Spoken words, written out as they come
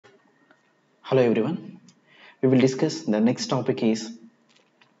Hello everyone. We will discuss the next topic is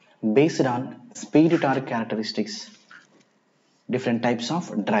based on speed torque characteristics, different types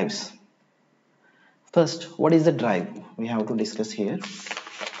of drives. First, what is the drive? We have to discuss here.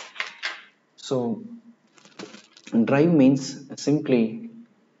 So, drive means simply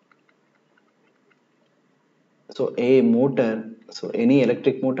a motor, any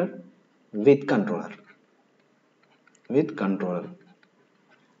electric motor with controller.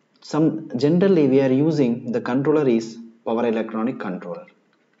 Some generally we are using the controller is power electronic controller.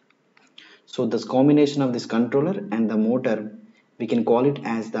 So this combination of this controller and the motor, we can call it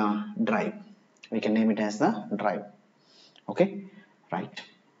as the drive. We can name it as the drive. Okay, right.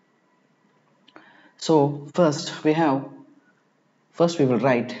 So first we will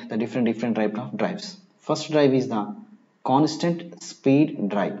write the different type of drives. First drive is the constant speed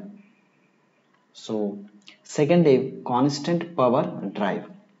drive. So second drive constant power drive.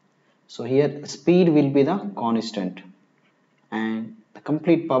 So here speed will be the constant and the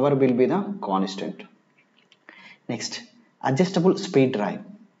complete power will be the constant. Next, adjustable speed drive.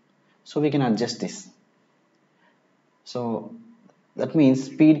 So we can adjust this. So that means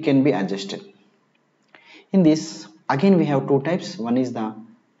speed can be adjusted. In this, again we have two types. One is the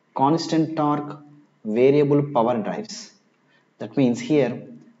constant torque variable power drives. That means here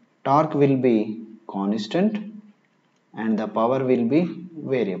torque will be constant and the power will be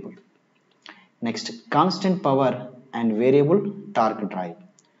variable. Next, constant power and variable torque drive.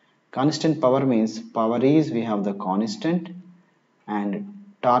 Constant power means power is we have the constant and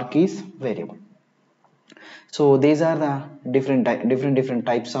torque is variable. So these are the different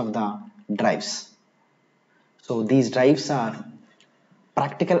types of the drives. So these drives are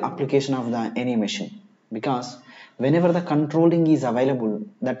practical application of the any machine, because whenever the controlling is available,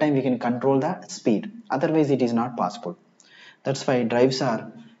 that time we can control the speed. Otherwise it is not possible. That's why drives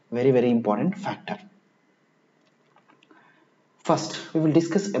are very important factor. First, we will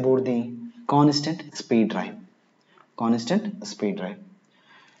discuss about the constant speed drive. Constant speed drive.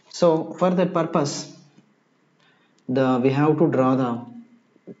 So for that purpose, we have to draw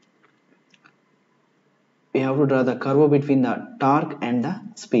the curve between the torque and the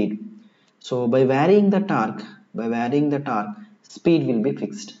speed. So by varying the torque, speed will be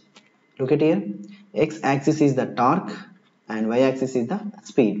fixed. Look at here, x-axis is the torque and y-axis is the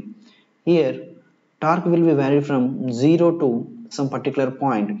speed. Here torque will be varied from 0 to some particular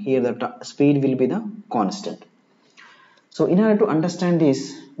point. Here the speed will be the constant. So in order to understand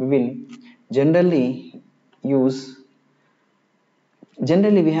this, we will generally we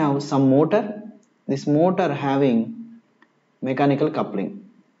have some motor. This motor having mechanical coupling.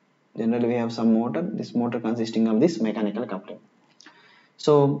 Generally we have some motor. This motor consisting of this mechanical coupling.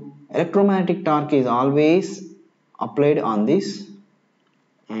 So electromagnetic torque is always applied on this,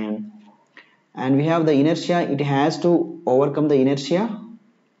 and we have the inertia. It has to overcome the inertia,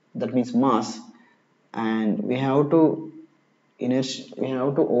 that means mass, and we have to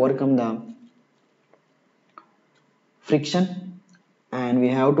overcome the friction, and we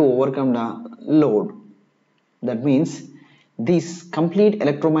have to overcome the load. That means this complete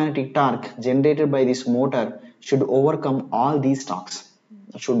electromagnetic torque generated by this motor should overcome all these torques.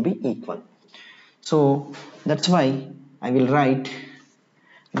 It should be equal. So that's why I will write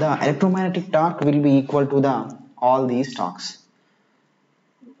the electromagnetic torque will be equal to all these torques.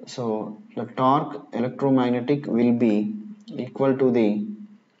 So the torque electromagnetic will be equal to the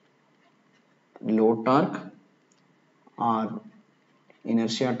load torque or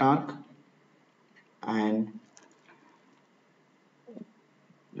inertia torque and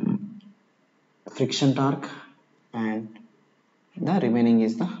friction torque, and the remaining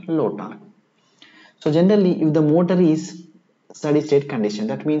is the load torque. So generally if the motor is steady state condition,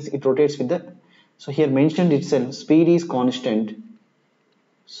 that means it rotates with the, so here mentioned itself, speed is constant,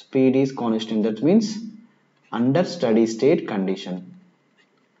 that means under steady state condition.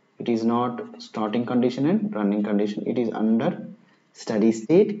 It is not starting condition and running condition, it is under steady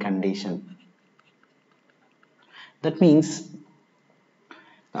state condition. That means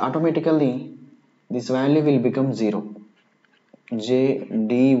automatically this value will become 0. J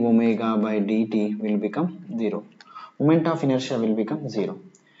d omega by dt will become 0. Moment of inertia will become 0.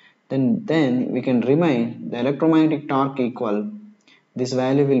 Then we can remain the electromagnetic torque equal, this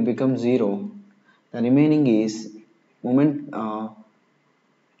value will become 0. The remaining is moment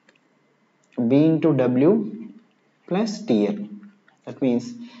B into W plus TL. That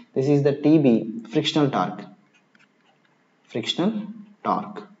means this is the TB, frictional torque.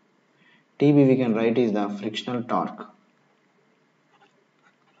 TB we can write is the frictional torque,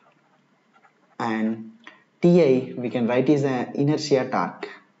 and TI we can write is the inertia torque.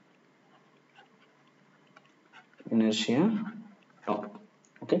 inertia torque.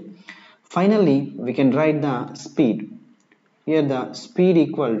 Okay, finally we can write the speed. Here the speed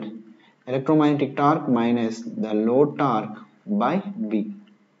equaled electromagnetic torque minus the load torque by b.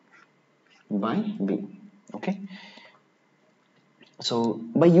 Okay, so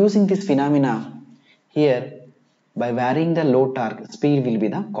by using this phenomena here, by varying the load torque, speed will be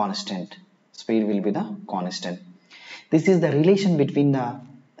the constant. Speed will be the constant. This is the relation between the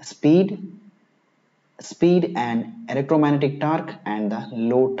speed and electromagnetic torque and the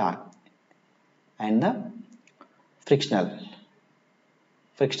load torque and the frictional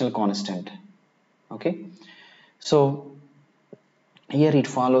constant. Okay, so here it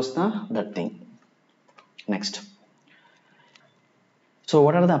follows the that thing. Next, so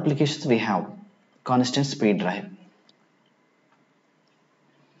what are the applications we have? Constant speed drive.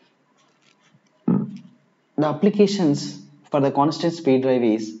 The applications for the constant speed drive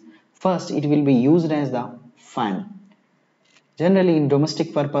is, first it will be used as the fan. Generally in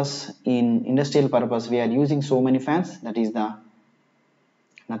domestic purpose, in industrial purpose, we are using so many fans, that is the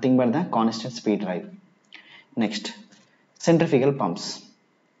nothing but the constant speed drive. Next, centrifugal pumps.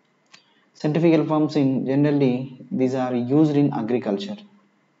 Centrifugal pumps in generally these are used in agriculture.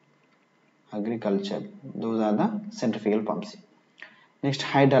 Those are the centrifugal pumps. Next,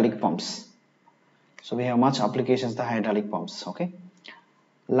 hydraulic pumps. So we have much applications the hydraulic pumps. Okay,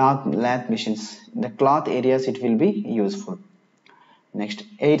 lathe machines, in the cloth areas it will be useful. Next,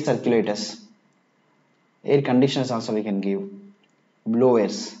 air circulators, air conditioners also we can give,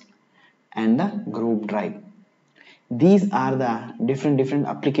 blowers and the group drive. These are the different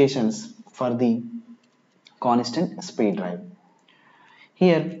applications for the constant speed drive.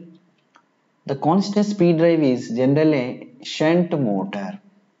 Here the constant speed drive is generally a shunt motor.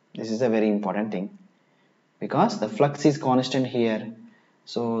 This is a very important thing because the flux is constant here.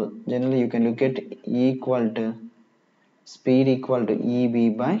 So generally you can look at E equal to speed equal to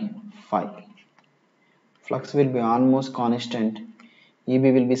EB by phi. Flux will be almost constant. EB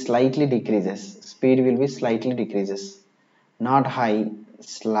will be slightly decreases. Speed will be slightly decreases. Not high,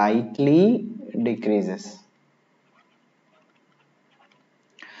 slightly decreases.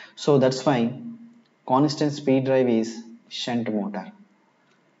 So that's why constant speed drive is shunt motor.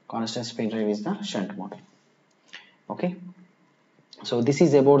 Constant speed drive is the shunt motor. Okay. So this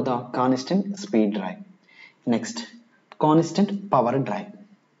is about the constant speed drive. Next, constant power drive.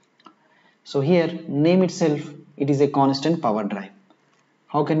 So here name itself, it is a constant power drive.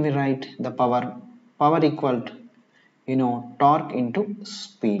 How can we write the power? Power equal to, torque into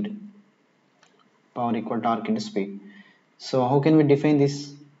speed. Power equal torque into speed. So how can we define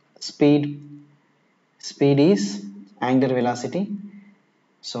this? Speed is angular velocity.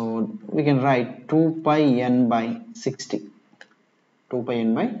 So we can write 2 pi n by 60. 2 pi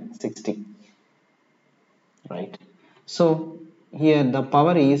n by 60. Right. So here the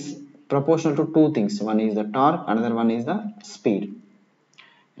power is proportional to two things. One is the torque, another one is the speed.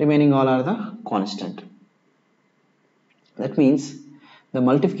 Remaining all are the constant. That means the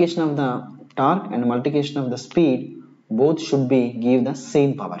multiplication of the torque and multiplication of the speed both should be give the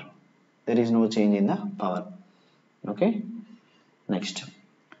same power. There is no change in the power. Okay. Next.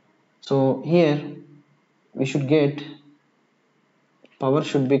 So here we should get power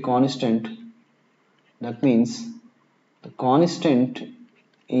should be constant. That means the constant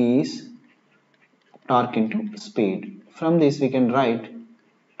is torque into speed. From this we can write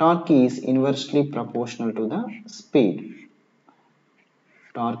torque is inversely proportional to the speed.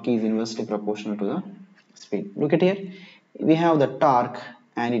 Torque is inversely proportional to the speed. Look at here, we have the torque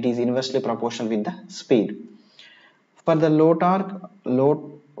and it is inversely proportional with the speed. For the low torque,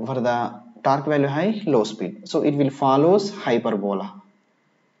 for the torque value high, low speed. So it will follows hyperbola.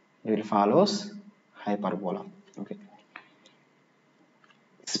 Okay.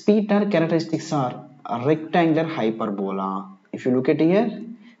 Speed torque characteristics are a rectangular hyperbola. If you look at here,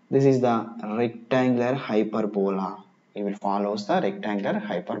 this is the rectangular hyperbola. It will follows the rectangular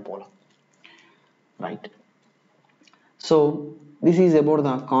hyperbola. Right. So this is about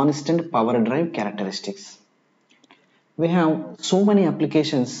the constant power drive characteristics. We have so many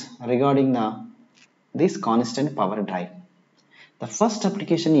applications regarding this constant power drive. The first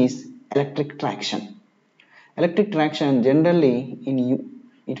application is electric traction. Electric traction generally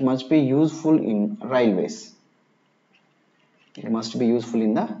it must be useful in railways.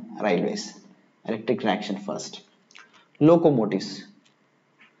 Electric traction first. Locomotives.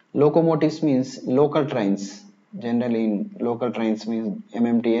 Locomotives means local trains. Generally in local trains means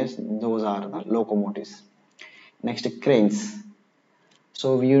MMTS, those are the locomotives. Next, cranes.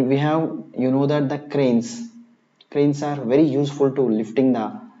 So we have, that the cranes are very useful to lifting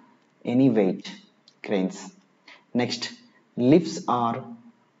the any weight. Cranes. Next, lifts or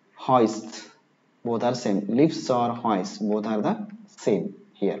hoists, both are same. Lifts or hoists, both are the same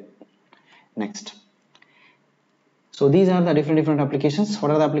here. Next, so these are the different applications.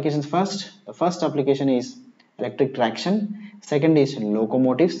 What are the applications? First, the first application is electric traction, second is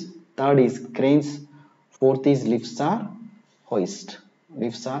locomotives, third is cranes, fourth is lifts or hoist.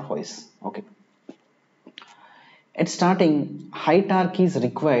 Lifts or hoists. Okay. At starting, high torque is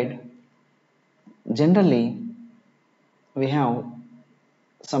required. Generally, we have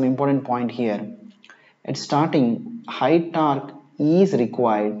some important point here. At starting, high torque is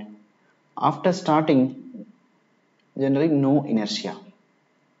required. After starting, generally no inertia.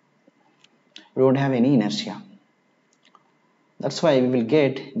 We don't have any inertia. That's why we will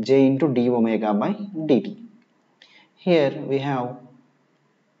get J into d omega by dt. Here we have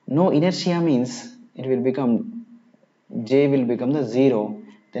no inertia means it will become J will become the 0.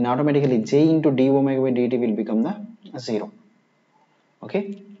 Then automatically J into d omega by dt will become the 0.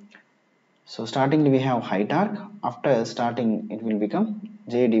 Okay. So starting we have high torque. After starting it will become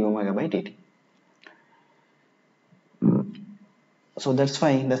J d omega by dt. So that's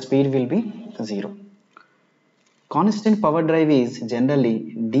why the speed will be 0. Constant power drive is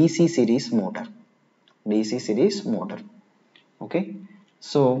generally DC series motor. DC series motor. Okay.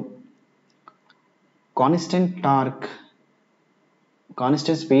 So constant torque,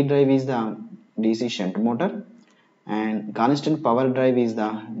 constant speed drive is the DC shunt motor, and constant power drive is the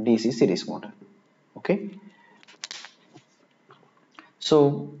DC series motor. Okay.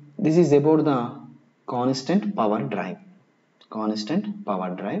 So this is about the constant power drive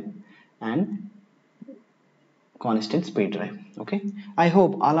and constant speed drive. Okay. I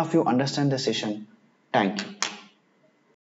hope all of you understand the session. Thank you.